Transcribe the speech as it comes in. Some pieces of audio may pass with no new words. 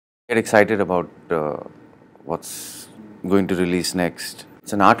Get excited about what's going to release next.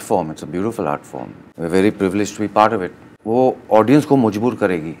 It's an art form. It's a beautiful art form. We're very privileged to be part of it. वो audience को मजबूर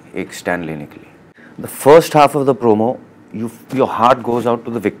करेगी एक stand लेने के लिए. The first half of the promo, your heart goes out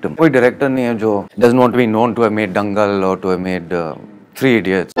to the victim. कोई director नहीं है जो doesn't want to be known to have made Dangal or to have made Three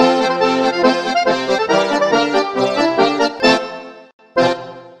Idiots.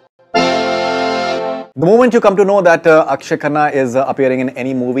 The moment you come to know that Akshaye Khanna is appearing in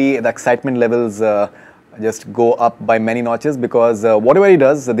any movie, the excitement levels just go up by many notches because whatever he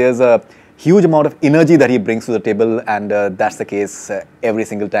does, there's a huge amount of energy that he brings to the table, and that's the case every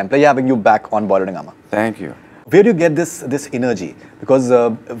single time. Pleasure having you back on Bollywood Hungama. Thank you. Where do you get this energy? Because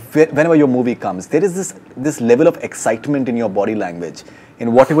whenever your movie comes, there is this level of excitement in your body language,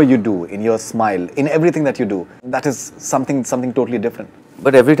 in whatever you do, in your smile, in everything that you do. That is something totally different.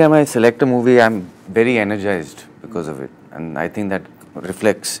 But every time I select a movie, I'm very energized because of it. And I think that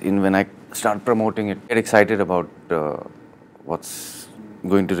reflects in when I start promoting it. Get excited about what's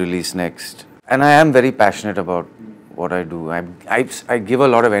going to release next. And I am very passionate about what I do. I give a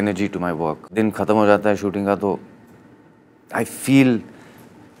lot of energy to my work. दिन खत्म हो जाता है shooting का तो I feel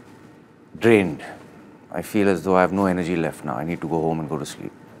drained. I feel as though I have no energy left now. I need to go home and go to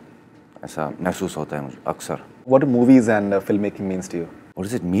sleep. ऐसा महसूस होता है मुझे अक्सर. What do movies and filmmaking means to you? What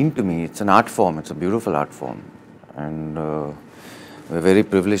does it mean to me? It's an art form. It's a beautiful art form. And we're very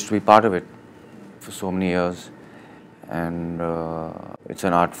privileged to be part of it for so many years. And it's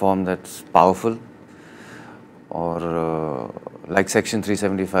an art form that's powerful. Or like Section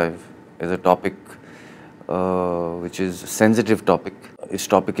 375 is a topic which is a sensitive topic. इस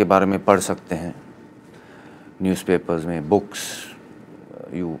topic के बारे में पढ़ सकते हैं newspapers में, books,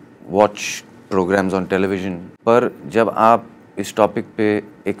 you watch programs on television. पर जब आप इस टॉपिक पे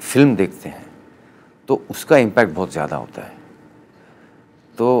एक फिल्म देखते हैं तो उसका इम्पैक्ट बहुत ज़्यादा होता है.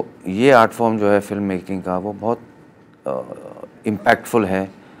 तो ये आर्ट फॉर्म जो है फिल्म मेकिंग का वो बहुत इम्पैक्टफुल है,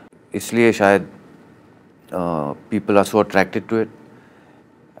 इसलिए शायद people are so attracted to it,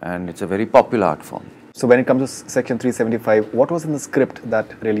 and it's a very popular art form. So when it comes to Section 375, what was in the script that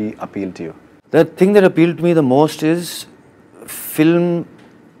really appealed to you? The thing that appealed to me the most is film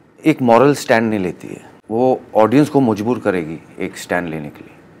एक moral stand नहीं लेती है, वो audience को मजबूर करेगी एक stand लेने के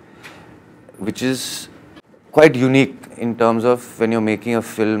लिए, which is quite unique in terms of when you're making a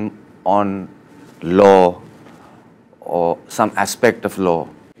film on law or some aspect of law,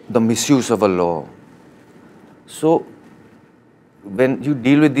 the misuse of a law. So when you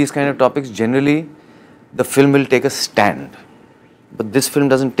deal with these kind of topics, generally the film will take a stand, but this film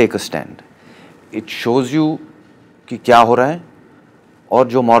doesn't take a stand. It shows you कि क्या हो रहा है और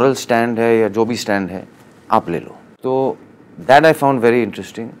जो moral stand है या जो भी stand है आप ले लो. तो that I found very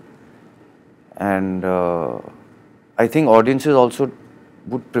interesting, and I think audiences also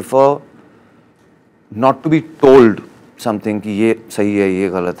would prefer not to be told something कि ये सही है ये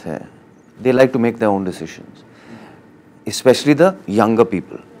गलत है. They like to make their own decisions, especially the younger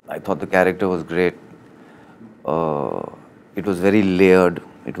people. I thought the character was great. It was very layered.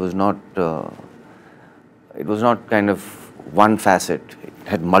 It was not kind of one facet. It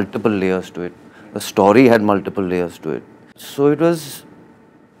had multiple layers to it. The story had multiple layers to it. So it was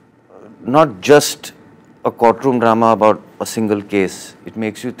not just a courtroom drama about a single case. It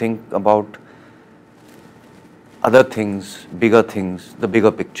makes you think about other things, the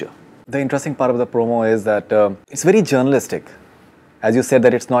bigger picture. The interesting part of the promo is that it's very journalistic. As you said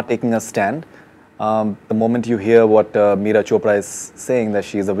that it's not taking a stand. The moment you hear what Meera Chopra is saying, that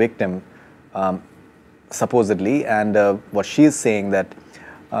she is a victim, supposedly, and what she is saying that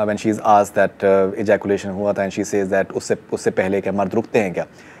when she is asked that ejaculation हुआ था, and she says that उससे पहले क्या मर्द रुकते हैं क्या?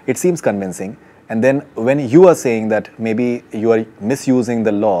 It seems convincing. And then when you are saying that maybe you are misusing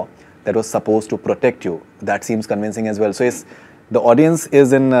the law that was supposed to protect you, that seems convincing as well. So the audience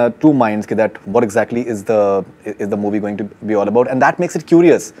is in two minds that what exactly is the movie going to be all about, and that makes it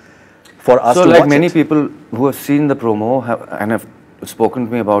curious for us to watch it. So like many people who have seen the promo and have spoken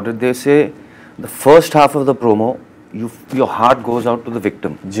to me about it, they say the first half of the promo, your heart goes out to the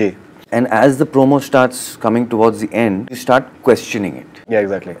victim. Ji. And as the promo starts coming towards the end, you start questioning it. Yeah,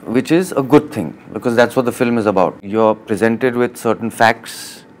 exactly. Which is a good thing, because that's what the film is about. You're presented with certain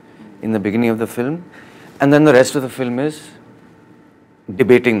facts in the beginning of the film, and then the rest of the film is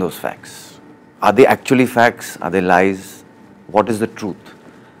debating those facts. Are they actually facts? Are they lies? What is the truth?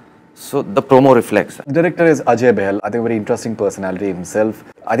 So the promo reflects that. The director is Ajay Bahl. I think a very interesting personality himself.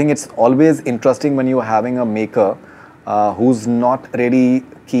 I think it's always interesting when you're having a maker who's not really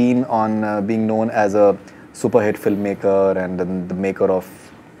keen on being known as a super hit filmmaker and the maker of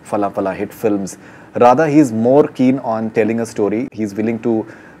fala hit films. Rather, he's more keen on telling a story. He's willing to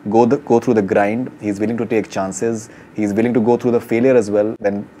go through the grind. He's willing to take chances. He's willing to go through the failure as well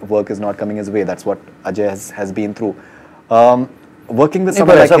when work is not coming his way. That's what Ajay has been through. Working with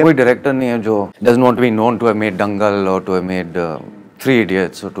someone like him. कोई director नहीं है जो doesn't want to be known to have made Dangal or to have made Three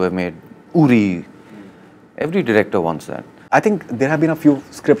Idiots or to have made Uri. Every director wants that. I think there have been a few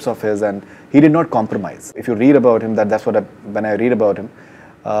scripts of his, and he did not compromise. If you read about him, that's what when I read about him.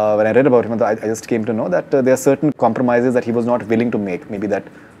 When I read about him, I just came to know that there are certain compromises that he was not willing to make. Maybe that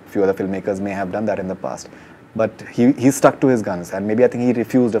few other filmmakers may have done that in the past. But he stuck to his guns, and maybe I think he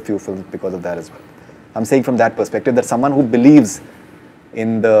refused a few films because of that as well. I'm saying from that perspective that someone who believes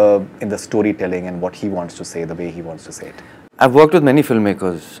in the storytelling and what he wants to say, the way he wants to say it. I've worked with many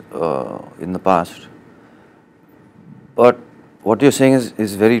filmmakers in the past, but what you're saying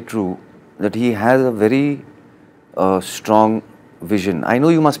is very true, that he has a very strong vision. I know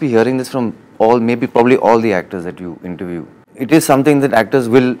you must be hearing this from probably all the actors that you interview. It is something that actors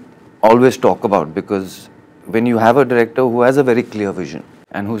will always talk about, because when you have a director who has a very clear vision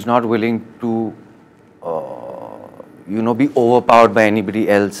and who's not willing to be overpowered by anybody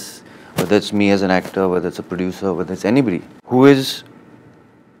else, whether it's me as an actor, whether it's a producer, whether it's anybody, who is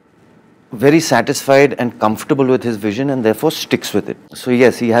very satisfied and comfortable with his vision and therefore sticks with it. So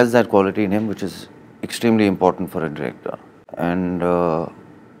yes, he has that quality in him, which is extremely important for a director. And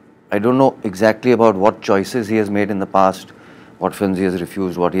I don't know exactly about what choices he has made in the past, what films he has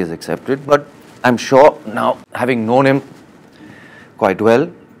refused, what he has accepted, but I'm sure now, having known him quite well,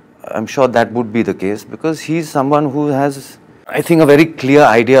 I'm sure that would be the case, because he's someone who has, I think, a very clear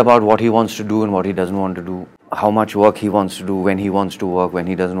idea about what he wants to do and what he doesn't want to do, how much work he wants to do, when he wants to work, when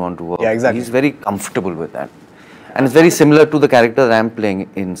he doesn't want to work. Yeah, exactly. He's very comfortable with that. And it's very similar to the character that I'm playing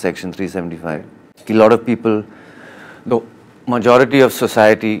in Section 375. A lot of people, the majority of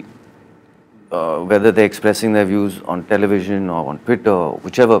society, whether they're expressing their views on television or on Twitter or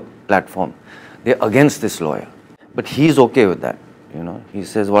whichever platform, they're against this lawyer. But he's okay with that. He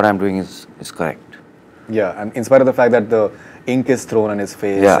says what I'm doing is correct. Yeah, and in spite of the fact that the ink is thrown on his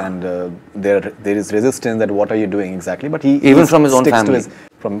face, yeah, and there is resistance that what are you doing exactly, but he even from his own family.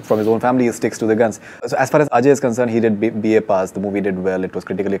 From his own family, he sticks to the guns. So as far as Ajay is concerned, he did BA Pass, the movie did well, it was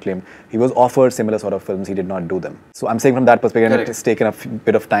critically acclaimed. He was offered similar sort of films, he did not do them. So I'm saying from that perspective, and it's taken a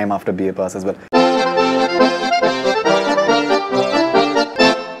bit of time after BA Pass as well.